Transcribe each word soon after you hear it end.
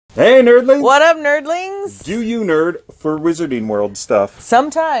Hey, nerdlings! What up, nerdlings? Do you nerd for Wizarding World stuff?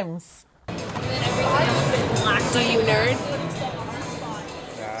 Sometimes. Do you nerd?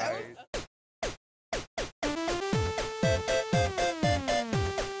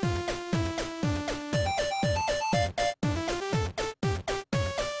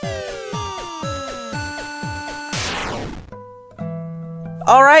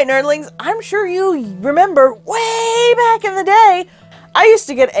 All right, nerdlings, I'm sure you remember way back in the day, I used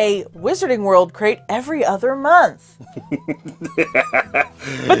to get a Wizarding World crate every other month.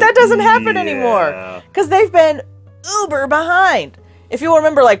 But that doesn't happen anymore because they've been uber behind. If you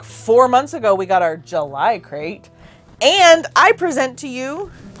remember, like 4 months ago, we got our July crate. And I present to you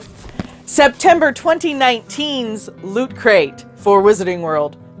September 2019's Loot Crate for Wizarding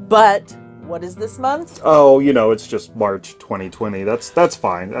World. But what is this month? Oh, you know, it's just March 2020. That's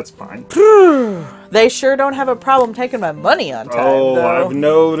fine. That's fine. They sure don't have a problem taking my money on time, though. I've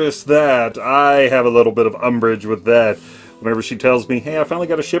noticed that. I have a little bit of umbrage with that. Whenever she tells me, hey, I finally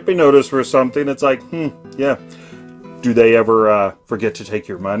got a shipping notice for something, it's like, yeah. Do they ever forget to take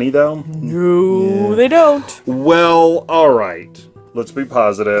your money, though? No, they don't. Well, all right. Let's be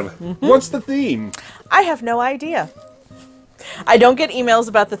positive. What's the theme? I have no idea. I don't get emails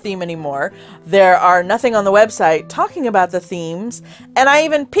about the theme anymore. There are nothing on the website talking about the themes. And I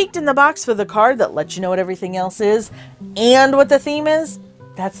even peeked in the box for the card that lets you know what everything else is. And what the theme is,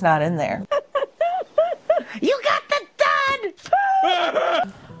 that's not in there. You got the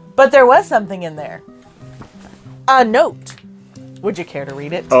dud! But there was something in there. A note. Would you care to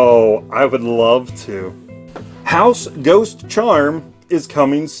read it? Oh, I would love to. House Ghost Charm is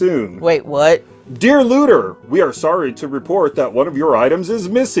coming soon. Wait, what? Dear Looter, we are sorry to report that one of your items is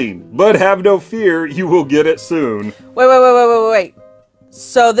missing, but have no fear, you will get it soon. Wait.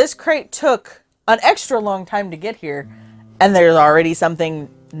 So this crate took an extra long time to get here, and there's already something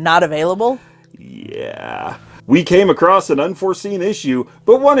not available? Yeah. We came across an unforeseen issue,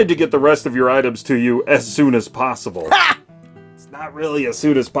 but wanted to get the rest of your items to you as soon as possible. Ha! It's not really as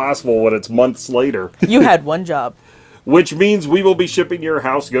soon as possible when it's months later. You had one job. Which means we will be shipping your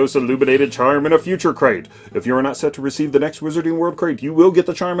House Ghost Illuminated Charm in a future crate. If you are not set to receive the next Wizarding World crate, you will get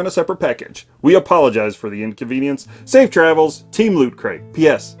the charm in a separate package. We apologize for the inconvenience. Safe travels, Team Loot Crate.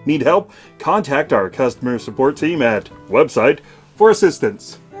 P.S. Need help? Contact our customer support team at website for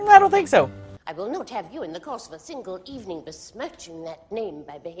assistance. I don't think so. I will not have you in the course of a single evening besmirching that name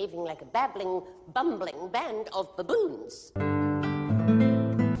by behaving like a babbling, bumbling band of baboons.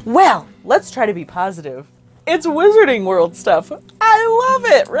 Well, let's try to be positive. It's Wizarding World stuff. I love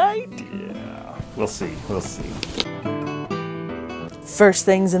it, right? Yeah, we'll see. First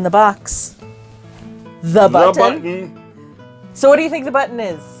things in the box. The button. So what do you think the button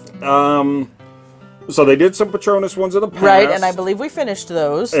is? So they did some Patronus ones in the past. Right, and I believe we finished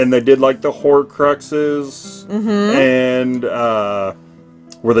those. And they did like the Horcruxes. And,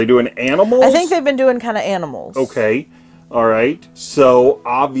 were they doing animals? I think they've been doing kind of animals. Okay. All right. So,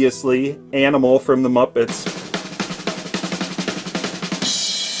 obviously, Animal from the Muppets.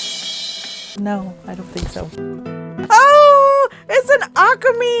 No, I don't think so. Oh, it's an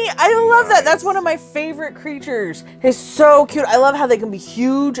Akami. I love that. That's one of my favorite creatures. He's so cute. I love how they can be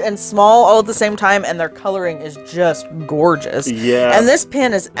huge and small all at the same time, and their coloring is just gorgeous. Yeah. And this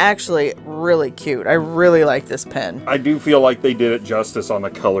pen is actually really cute. I really like this pen. I do feel like they did it justice on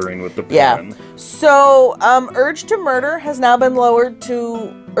the coloring with the pen. Yeah. So, Urge to Murder has now been lowered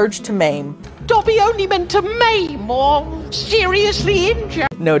to Urge to Maim. Dobby only meant to maim or seriously injure.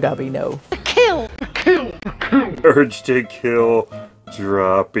 No, Dobby, no. Kill. Urge to kill,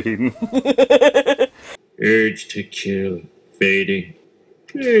 dropping. Urge to kill, fading,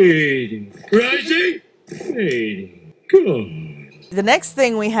 rising, fading, gone. The next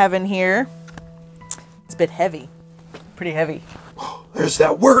thing we have in here, it's a bit heavy. Pretty heavy. There's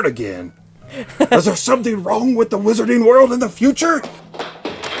that word again. Is there something wrong with the Wizarding World in the future?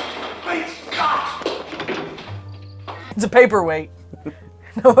 It's a paperweight.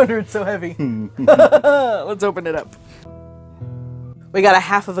 No wonder it's so heavy. Let's open it up. We got a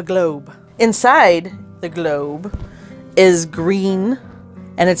half of a globe. Inside the globe is green,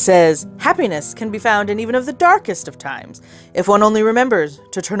 and it says, happiness can be found in even of the darkest of times, if one only remembers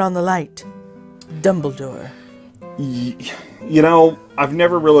to turn on the light. Dumbledore. You know, I've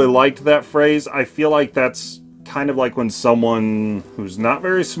never really liked that phrase. I feel like that's kind of like when someone who's not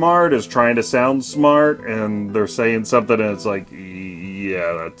very smart is trying to sound smart, and they're saying something, and it's like,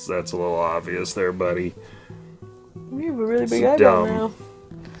 yeah, that's a little obvious there, buddy. We have a really big eyebrow now.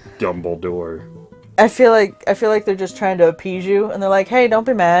 Dumbledore. I feel like they're just trying to appease you, and they're like, "Hey, don't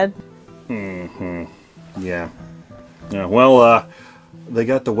be mad." Yeah. Yeah. Well, they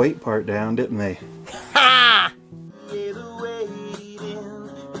got the weight part down, didn't they? Ha! Yeah, the waiting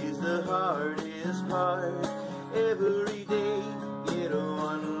is the hardest part. Every day, get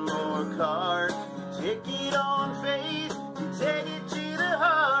one more card. Take it on faith, take it to the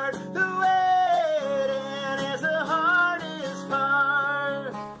heart. The waiting is the hardest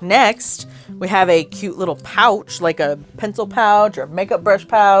part. Next, we have a cute little pouch, like a pencil pouch or makeup brush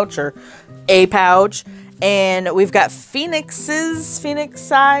pouch or a pouch. And we've got Phoenixes,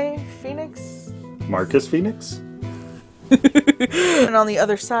 Phoenix. Marcus Phoenix? And on the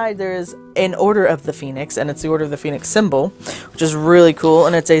other side, there is an Order of the Phoenix, and it's the Order of the Phoenix symbol, which is really cool.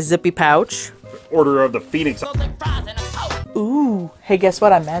 And it's a zippy pouch. Order of the Phoenix. Ooh, hey, guess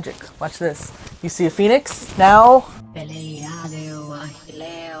what? I'm magic. Watch this. You see a phoenix? Now.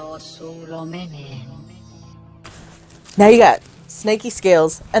 Now you got snaky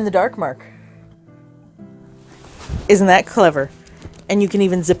scales and the dark mark. Isn't that clever? And you can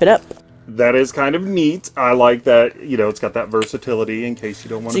even zip it up. That is kind of neat. I like that, you know, it's got that versatility in case you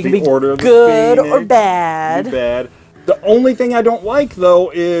don't want So to you be can be Order of the good Phoenix. or bad. Be bad. The only thing I don't like,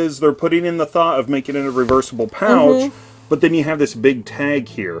 though, is they're putting in the thought of making it a reversible pouch, but then you have this big tag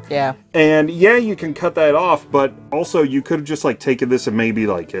here. Yeah. And yeah, you can cut that off, but also you could have just like taken this and maybe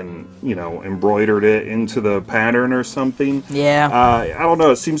like embroidered it into the pattern or something. Yeah. I don't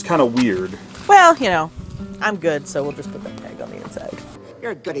know. It seems kind of weird. Well, you know, I'm good, so we'll just put that tag on the inside.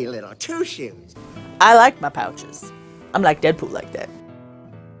 You're a goody little two-shoes. I like my pouches. I'm like Deadpool like that.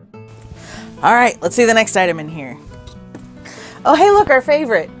 All right, let's see the next item in here. Oh, hey, look, our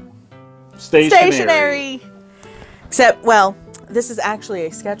favorite. Stationery. Except, well, this is actually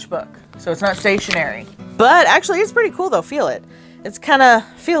a sketchbook, so it's not stationery. But actually, it's pretty cool, though. Feel it. It's kind of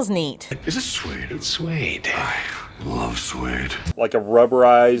feels neat. Is it suede? It's suede. I love suede. Like a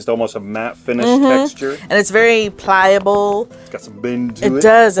rubberized, almost a matte finish texture. And it's very pliable. It's got some bend to it. It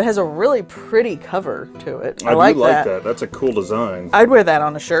does. It has a really pretty cover to it. I do like like that. that. That's a cool design. I'd wear that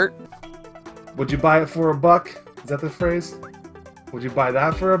on a shirt. Would you buy it for $1? Is that the phrase? Would you buy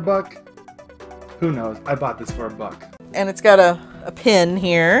that for $1? Who knows? I bought this for $1. And it's got a pin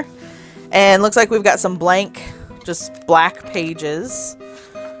here. And looks like we've got some blank, just black pages.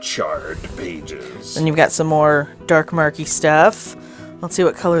 Charred pages. And you've got some more dark marky stuff. Let's see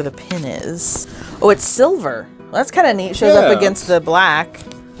what color the pin is. Oh, it's silver. Well, that's kind of neat. Shows up against the black.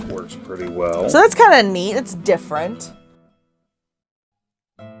 Works pretty well. So that's kind of neat. It's different.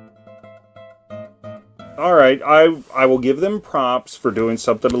 All right, I will give them props for doing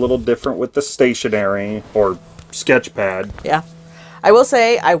something a little different with the stationery or sketch pad. Yeah. I will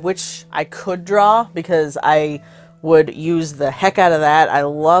say I wish I could draw because I would use the heck out of that. I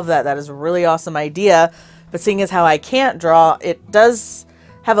love that. That is a really awesome idea. But seeing as how I can't draw, it does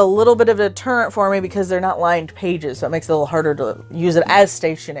have a little bit of a deterrent for me because they're not lined pages. So it makes it a little harder to use it as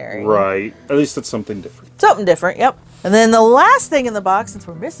stationery. Right. At least it's something different. Something different, yep. And then the last thing in the box, since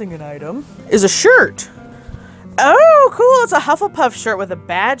we're missing an item, is a shirt. Oh, cool. It's a Hufflepuff shirt with a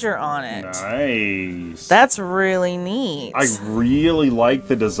badger on it. Nice. That's really neat. I really like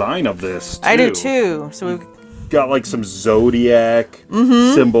the design of this, too. I do, too. So we've got like some zodiac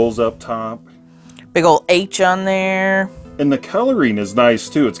symbols up top. Big old H on there. And the coloring is nice,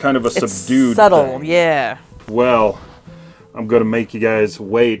 too. It's kind of a subdued subtle, thing. yeah. Well, I'm going to make you guys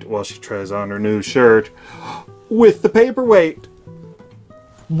wait while she tries on her new shirt with the paperweight.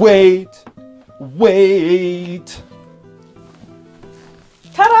 Wait. Wait.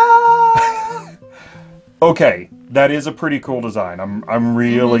 Ta-da! Okay, that is a pretty cool design. I'm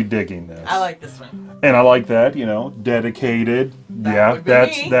really digging this. I like this one. And I like that, you know, dedicated.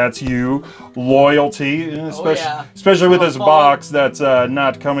 That's you. Loyalty, especially with this box that's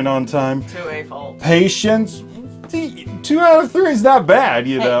not coming on time. To a fault. Patience. 2 out of 3 is not bad,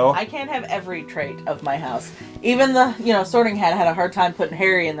 you know. I can't have every trait of my house. Even the, Sorting Hat had a hard time putting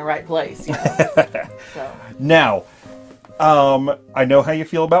Harry in the right place, So. Now, I know how you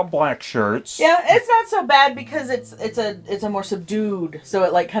feel about black shirts. Yeah, it's not so bad because it's a more subdued, so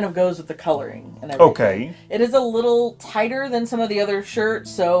it like kind of goes with the coloring and everything. Okay. It is a little tighter than some of the other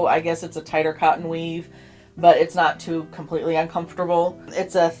shirts, so I guess it's a tighter cotton weave, but it's not too completely uncomfortable.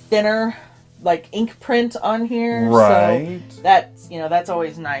 It's a thinner like ink print on here, right? So that's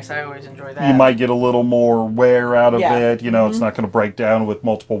always nice. I always enjoy that. You might get a little more wear out of it. It's not going to break down with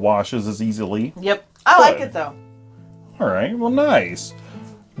multiple washes as easily. Yep, I like it though. All right, well, nice.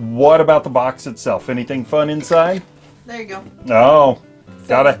 What about the box itself? Anything fun inside? There you go. Oh,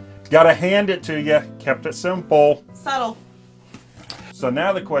 gotta hand it to you. Kept it simple. Subtle. So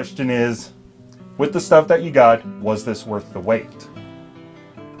now the question is, with the stuff that you got, was this worth the wait?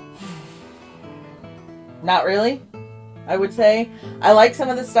 Not really. I would say. I like some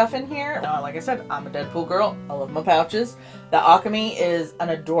of the stuff in here. Like I said, I'm a Deadpool girl. I love my pouches. The Alchemy is an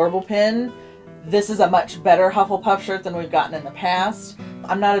adorable pin. This is a much better Hufflepuff shirt than we've gotten in the past.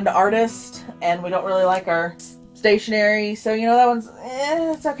 I'm not an artist, and we don't really like our stationery, so you know, that one's,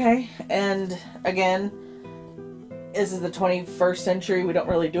 it's okay. And again, this is the 21st century. We don't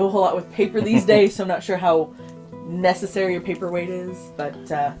really do a whole lot with paper these days, so I'm not sure how necessary a paperweight is, but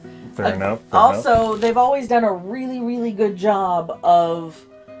fair enough. Also, they've always done a really, really good job of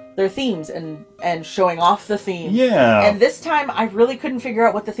their themes and showing off the theme. Yeah. And this time, I really couldn't figure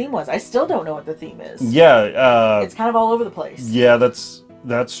out what the theme was. I still don't know what the theme is. Yeah. It's kind of all over the place. Yeah,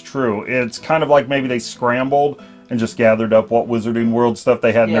 that's true. It's kind of like maybe they scrambled and just gathered up what Wizarding World stuff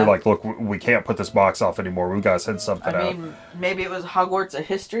they had, and they're like, look, we can't put this box off anymore. We've got to send something out. Maybe it was Hogwarts a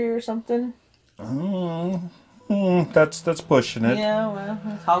History or something. That's pushing it. Yeah, well,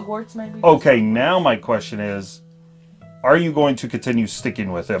 it's Hogwarts maybe. Okay, now my question is, are you going to continue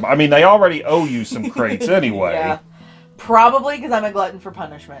sticking with him? I mean, they already owe you some crates anyway. Yeah, probably because I'm a glutton for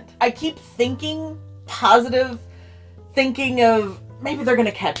punishment. I keep thinking positive, thinking of maybe they're going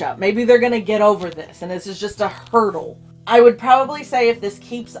to catch up. Maybe they're going to get over this, and this is just a hurdle. I would probably say if this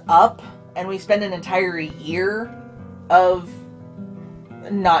keeps up and we spend an entire year of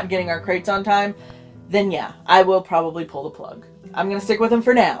not getting our crates on time, then yeah, I will probably pull the plug. I'm going to stick with them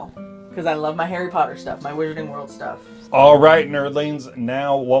for now, because I love my Harry Potter stuff, my Wizarding World stuff. All right, nerdlings,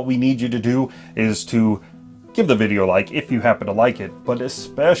 now what we need you to do is to give the video a like if you happen to like it, but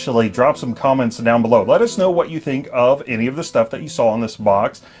especially drop some comments down below. Let us know what you think of any of the stuff that you saw in this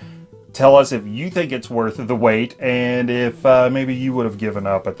box. Tell us if you think it's worth the wait, and if maybe you would have given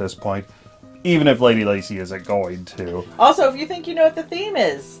up at this point, even if Lady Lacy isn't going to. Also, if you think you know what the theme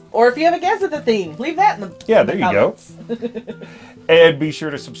is, or if you have a guess at the theme, leave that in the there you comments. Go. And be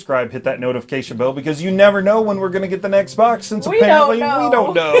sure to subscribe, hit that notification bell, because you never know when we're going to get the next box, since apparently we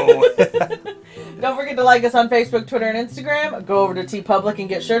don't know. Don't forget to like us on Facebook, Twitter, and Instagram. Go over to TeePublic and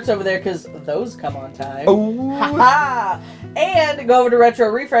get shirts over there, because those come on time. Ha-ha! And go over to Retro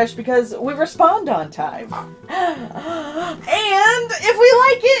Refresh, because we respond on time. And if we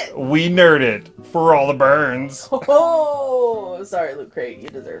like it, we nerd it for all the burns. Oh, sorry, LootCrate, you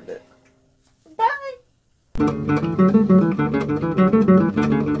deserved it. Bye.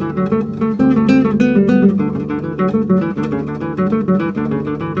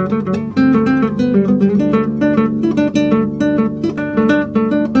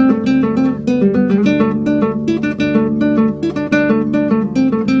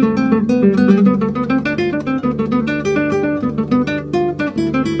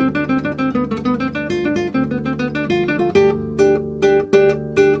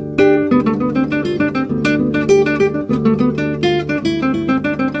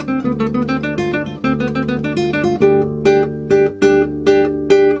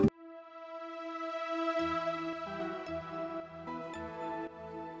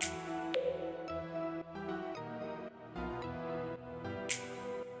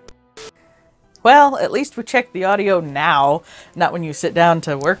 Well, at least we checked the audio now, not when you sit down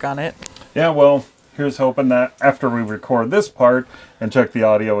to work on it. Yeah, well, here's hoping that after we record this part and check the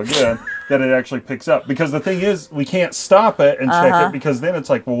audio again, that it actually picks up. Because the thing is, we can't stop it and check it, because then it's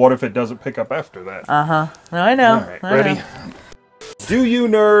like, well, what if it doesn't pick up after that? No, I know. All right, ready? Do you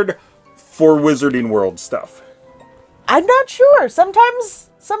nerd for Wizarding World stuff? I'm not sure.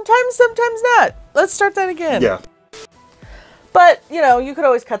 Sometimes not. Let's start that again. Yeah. But, you know, you could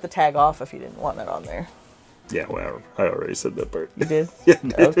always cut the tag off if you didn't want it on there. Yeah, well, I already said that part. You did? Yeah, I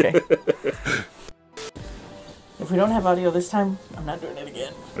did. Okay. If we don't have audio this time, I'm not doing it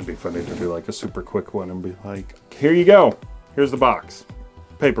again. It'd be funny to do like a super quick one and be like, here you go. Here's the box.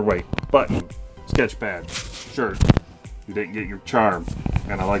 Paperweight, button, sketch pad, shirt. You didn't get your charm.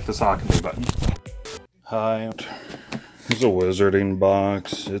 And I like the sock button. Hi. It's a Wizarding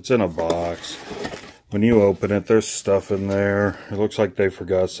box. It's in a box. When you open it, there's stuff in there. It looks like they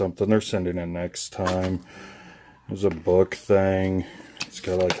forgot something. They're sending it next time. There's a book thing. It's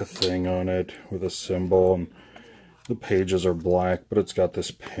got like a thing on it with a symbol. And the pages are black, but it's got this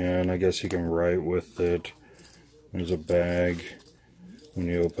pen. I guess you can write with it. There's a bag. When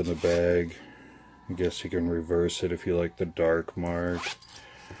you open the bag, I guess you can reverse it if you like the dark mark.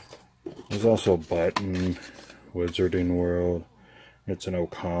 There's also a button. Wizarding World. It's an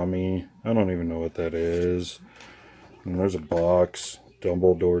Okami. I don't even know what that is. And there's a box.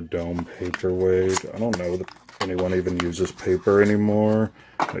 Dumbledore Dome paperweight. I don't know if anyone even uses paper anymore.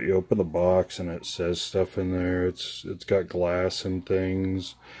 But you open the box and it says stuff in there. It's got glass and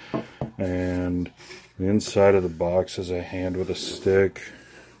things. And the inside of the box is a hand with a stick.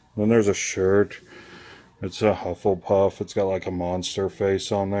 Then there's a shirt. It's a Hufflepuff. It's got like a monster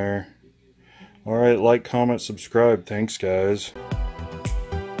face on there. Alright, like, comment, subscribe. Thanks, guys.